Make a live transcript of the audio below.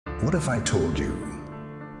What if I told you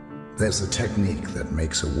there's a technique that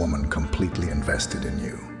makes a woman completely invested in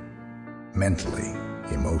you? Mentally,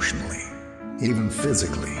 emotionally, even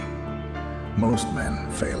physically. Most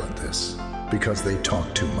men fail at this because they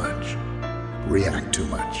talk too much, react too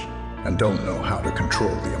much, and don't know how to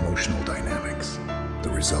control the emotional dynamics.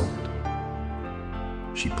 The result?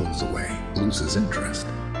 She pulls away, loses interest,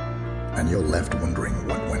 and you're left wondering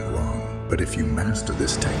what went wrong. But if you master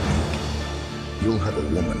this technique, you'll have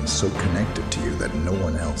a woman so connected to you that no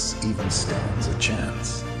one else even stands a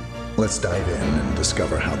chance. Let's dive in and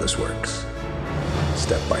discover how this works.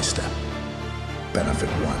 Step by step. Benefit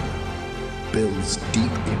 1. Builds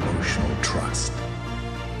deep emotional trust.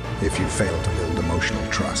 If you fail to build emotional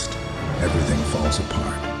trust, everything falls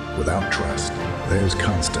apart. Without trust, there's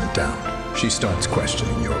constant doubt. She starts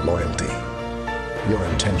questioning your loyalty, your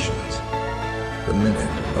intentions. The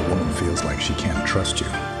minute a woman feels like she can't trust you,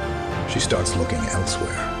 she starts looking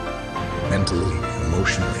elsewhere, mentally,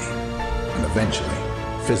 emotionally, and eventually,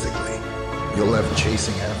 physically. You're left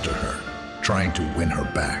chasing after her, trying to win her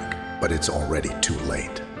back, but it's already too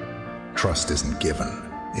late. Trust isn't given,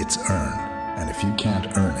 it's earned, and if you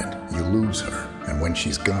can't earn it, you lose her. And when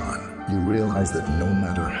she's gone, you realize that no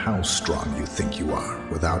matter how strong you think you are,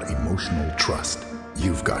 without emotional trust,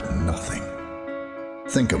 you've got nothing.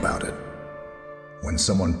 Think about it. When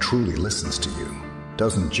someone truly listens to you,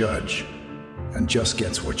 doesn't judge, and just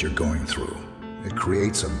gets what you're going through, it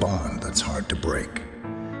creates a bond that's hard to break.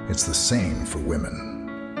 It's the same for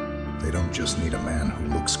women. They don't just need a man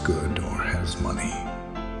who looks good or has money.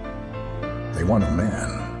 They want a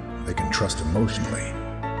man they can trust emotionally.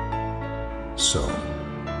 So,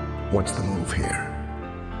 what's the move here?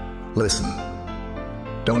 Listen.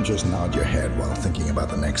 Don't just nod your head while thinking about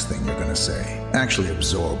the next thing you're gonna say. Actually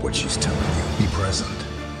absorb what she's telling you. Be present.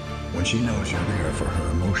 When she knows you're there for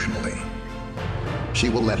her emotionally, she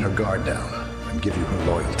will let her guard down and give you her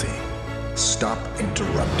loyalty. Stop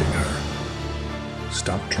interrupting her.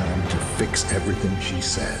 Stop trying to fix everything she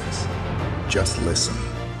says. Just listen,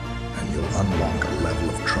 and you'll unlock a level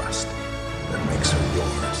of trust that makes her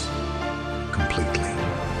yours completely.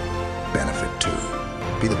 Benefit 2.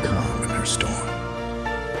 Be the calm in her storm.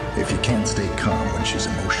 If you can't stay calm when she's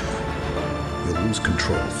emotional, you'll lose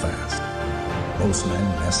control fast. Most men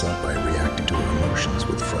mess up by reacting to her emotions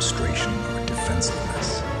with frustration or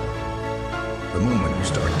defensiveness. The moment you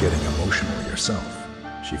start getting emotional yourself,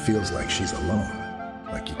 she feels like she's alone,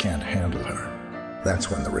 like you can't handle her. That's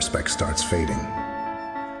when the respect starts fading.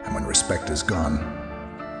 And when respect is gone,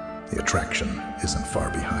 the attraction isn't far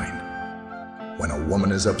behind. When a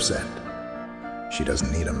woman is upset, she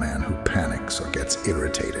doesn't need a man who panics or gets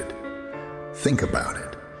irritated. Think about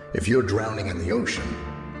it. If you're drowning in the ocean,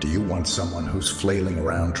 do you want someone who's flailing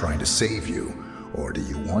around trying to save you, or do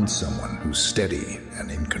you want someone who's steady and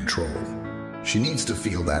in control? She needs to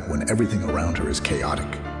feel that when everything around her is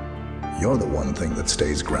chaotic, you're the one thing that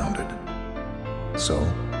stays grounded. So,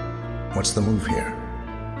 what's the move here?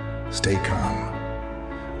 Stay calm.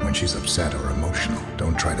 When she's upset or emotional,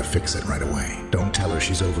 don't try to fix it right away. Don't tell her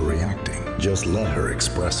she's overreacting. Just let her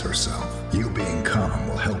express herself. You being calm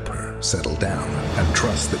will help her settle down and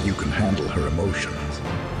trust that you can handle her emotions.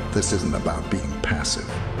 This isn't about being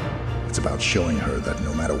passive. It's about showing her that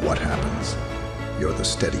no matter what happens, you're the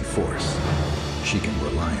steady force she can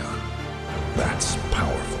rely on. That's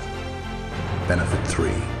powerful. Benefit 3.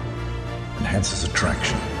 Enhances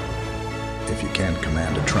attraction. If you can't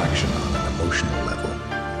command attraction on an emotional level,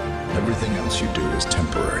 everything else you do is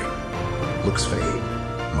temporary. Looks fade,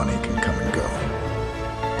 money can come and go.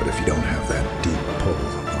 But if you don't have that deep pull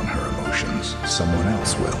on her emotions, someone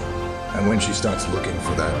else will. And when she starts looking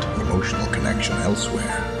for that emotional connection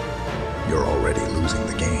elsewhere, you're already losing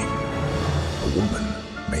the game. A woman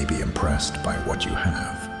may be impressed by what you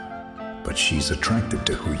have, but she's attracted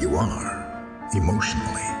to who you are,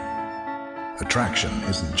 emotionally. Attraction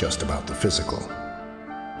isn't just about the physical.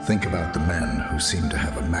 Think about the men who seem to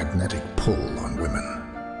have a magnetic pull on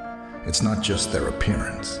women. It's not just their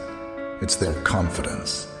appearance, it's their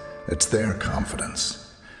confidence. It's their confidence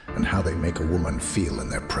and how they make a woman feel in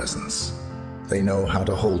their presence. They know how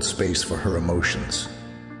to hold space for her emotions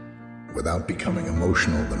without becoming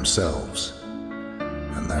emotional themselves,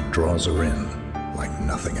 and that draws her in like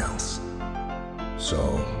nothing else.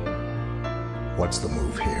 So, what's the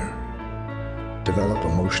move here? Develop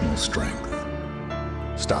emotional strength.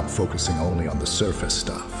 Stop focusing only on the surface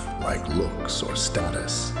stuff, like looks or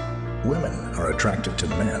status. Women are attracted to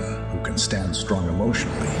men who can stand strong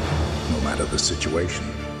emotionally, no matter the situation.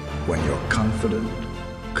 When you're confident,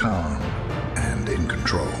 calm, and in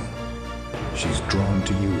control, she's drawn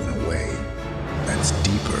to you in a way that's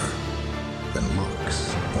deeper than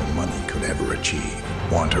looks or money. money could ever achieve.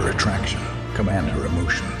 Want her attraction, command her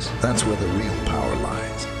emotions. That's where the real power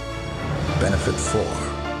lies. Benefit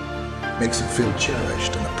 4. Makes her feel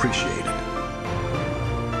cherished and appreciated.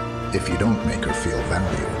 If you don't make her feel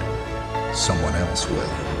valued, someone else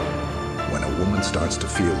will. When a woman starts to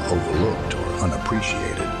feel overlooked or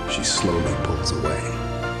unappreciated, she slowly pulls away.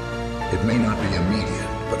 It may not be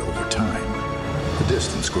immediate, but over time, the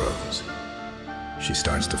distance grows. She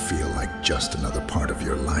starts to feel like just another part of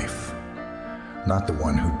your life, not the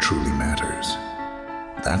one who truly matters.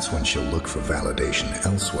 That's when she'll look for validation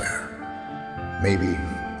elsewhere. Maybe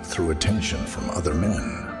through attention from other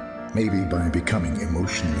men, maybe by becoming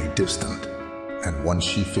emotionally distant. And once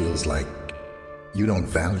she feels like you don't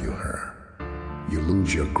value her, you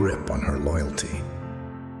lose your grip on her loyalty.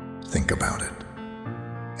 Think about it.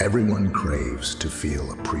 Everyone craves to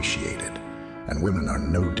feel appreciated, and women are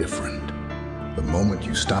no different. The moment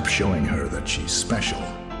you stop showing her that she's special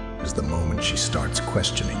is the moment she starts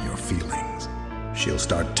questioning your feelings. She'll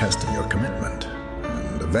start testing your commitment,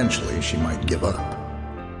 and eventually she might give up.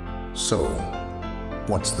 So,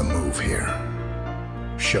 what's the move here?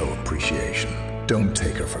 Show appreciation. Don't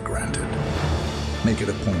take her for granted. Make it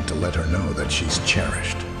a point to let her know that she's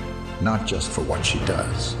cherished, not just for what she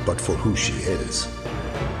does, but for who she is.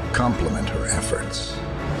 Compliment her efforts,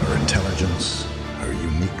 her intelligence, her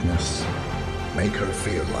uniqueness. Make her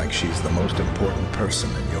feel like she's the most important person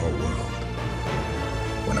in your world.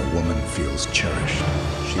 When a woman feels cherished,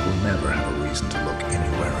 she will never have a reason to look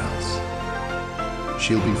anywhere else.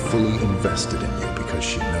 She'll be fully invested in you because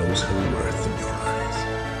she knows her worth in your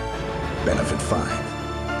eyes. Benefit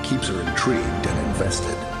 5. Keeps her intrigued and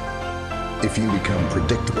invested. If you become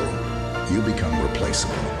predictable, you become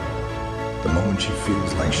replaceable. The moment she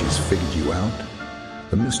feels like she's figured you out,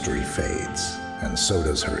 the mystery fades, and so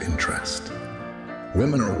does her interest.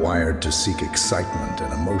 Women are wired to seek excitement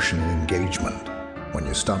and emotional engagement. When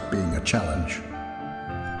you stop being a challenge,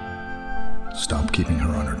 stop keeping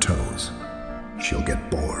her on her toes, she'll get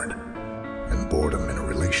bored. And boredom in a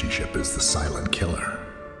relationship is the silent killer.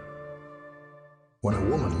 When a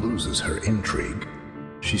woman loses her intrigue,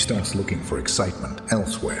 she starts looking for excitement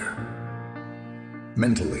elsewhere.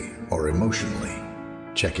 Mentally or emotionally,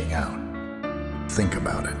 checking out. Think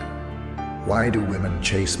about it. Why do women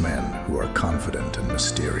chase men who are confident and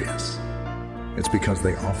mysterious? It's because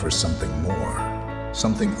they offer something more,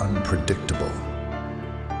 something unpredictable.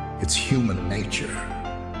 It's human nature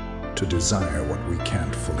to desire what we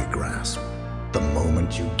can't fully grasp. The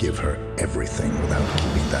moment you give her everything without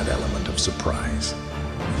keeping that element of surprise,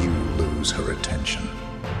 you lose her attention.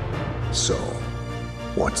 So,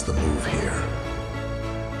 what's the move here?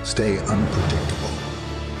 Stay unpredictable.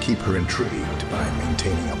 Keep her intrigued by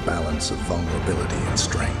maintaining a balance of vulnerability and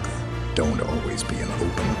strength. Don't always be an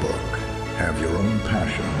open book. Have your own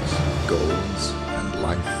passions, goals, and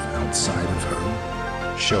life outside of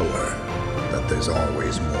her. Show her that there's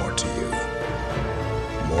always more to you.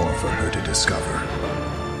 More for her to discover.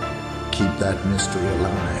 Keep that mystery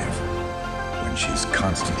alive. When she's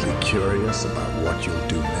constantly curious about what you'll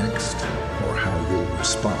do next or how you'll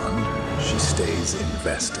respond, she stays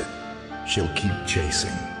invested. She'll keep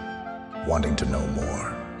chasing, wanting to know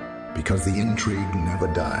more, because the intrigue never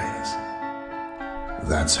dies.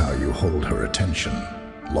 That's how you hold her attention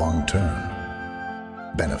long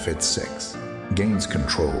term. Benefit 6. Gains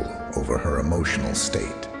control over her emotional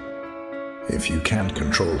state. If you can't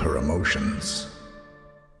control her emotions,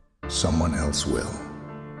 someone else will.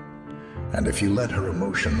 And if you let her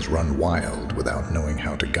emotions run wild without knowing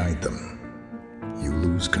how to guide them, you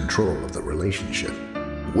lose control of the relationship.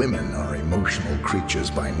 Women are emotional creatures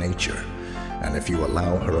by nature, and if you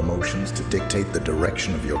allow her emotions to dictate the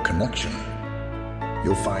direction of your connection,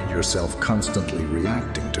 you'll find yourself constantly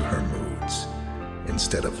reacting to her moods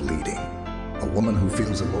instead of leading. A woman who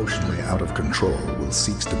feels emotionally out of control will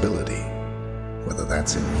seek stability, whether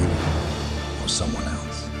that's in you or someone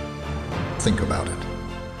else. Think about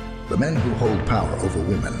it. The men who hold power over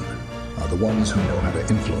women are the ones who know how to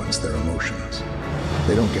influence their emotions.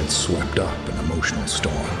 They don't get swept up in emotional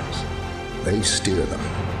storms. They steer them.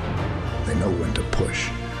 They know when to push,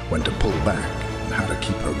 when to pull back, and how to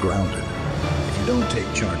keep her grounded. If you don't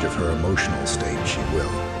take charge of her emotional state, she will.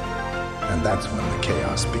 And that's when the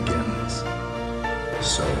chaos begins.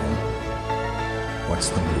 So, what's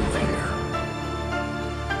the move here?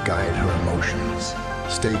 Guide her emotions.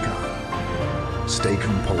 Stay calm. Stay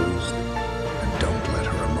composed. And don't let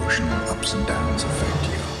her emotional ups and downs affect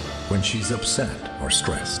you. When she's upset or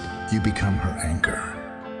stressed, you become her anchor.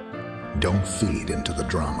 Don't feed into the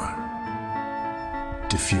drama.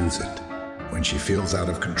 Diffuse it. When she feels out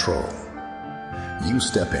of control, you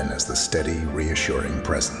step in as the steady, reassuring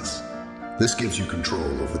presence. This gives you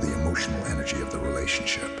control over the emotional energy of the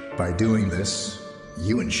relationship. By doing this,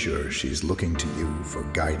 you ensure she's looking to you for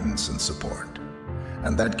guidance and support.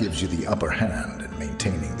 And that gives you the upper hand in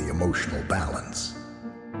maintaining the emotional balance.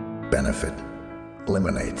 Benefit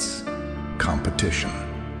eliminates competition.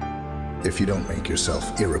 If you don't make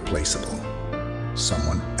yourself irreplaceable,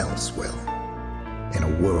 someone else will. In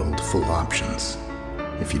a world full of options,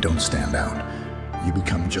 if you don't stand out, you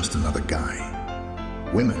become just another guy.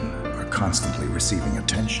 Women are constantly receiving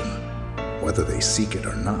attention, whether they seek it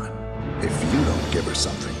or not. If you don't give her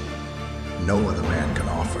something no other man can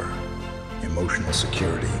offer, emotional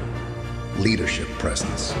security, leadership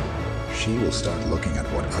presence, she will start looking at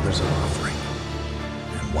what others are offering.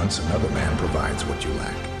 And once another man provides what you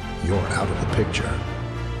lack, you're out of the picture.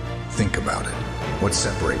 Think about it. What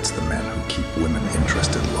separates the men who keep women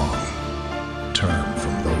interested long turn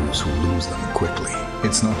from those who lose them quickly?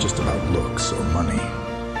 It's not just about looks or money.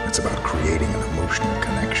 It's about creating an emotional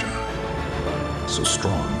connection so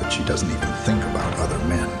strong that she doesn't even think about other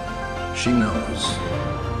men. She knows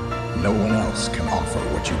no one else can offer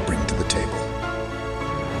what you bring to the table.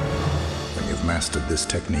 When you've mastered this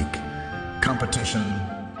technique, competition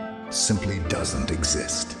simply doesn't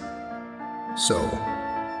exist. So,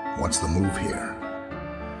 what's the move here?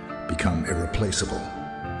 Become irreplaceable.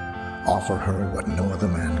 Offer her what no other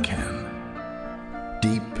man can.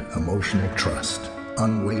 Deep emotional trust,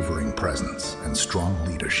 unwavering presence, and strong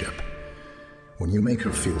leadership. When you make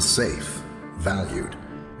her feel safe, valued,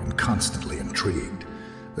 and constantly intrigued,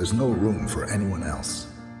 there's no room for anyone else.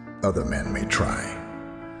 Other men may try,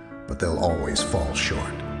 but they'll always fall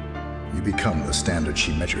short. You become the standard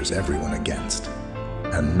she measures everyone against,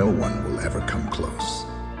 and no one will ever come close.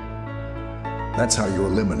 That's how you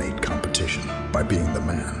eliminate competition, by being the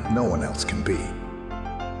man no one else can be.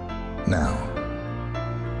 Now,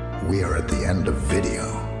 we are at the end of video.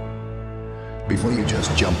 Before you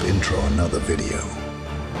just jump intro another video,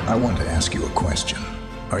 I want to ask you a question.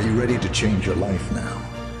 Are you ready to change your life now?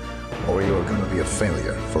 Or you're going to be a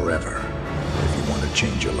failure forever? If you want to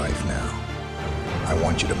change your life now, I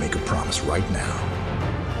want you to make a promise right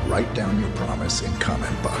now. Write down your promise in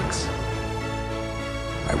comment box.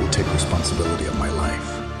 I will take responsibility of my life.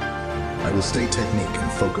 I will stay technique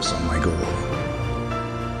and focus on my goal.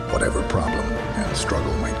 Whatever problem and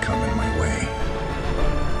struggle might come in my way,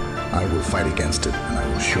 I will fight against it, and I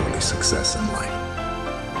will surely success in life.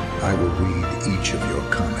 I will read each of your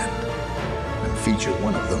comment and feature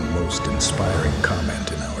one of the most inspiring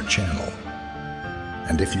comment in our channel.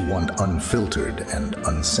 And if you want unfiltered and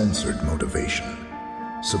uncensored motivation,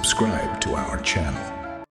 subscribe to our channel.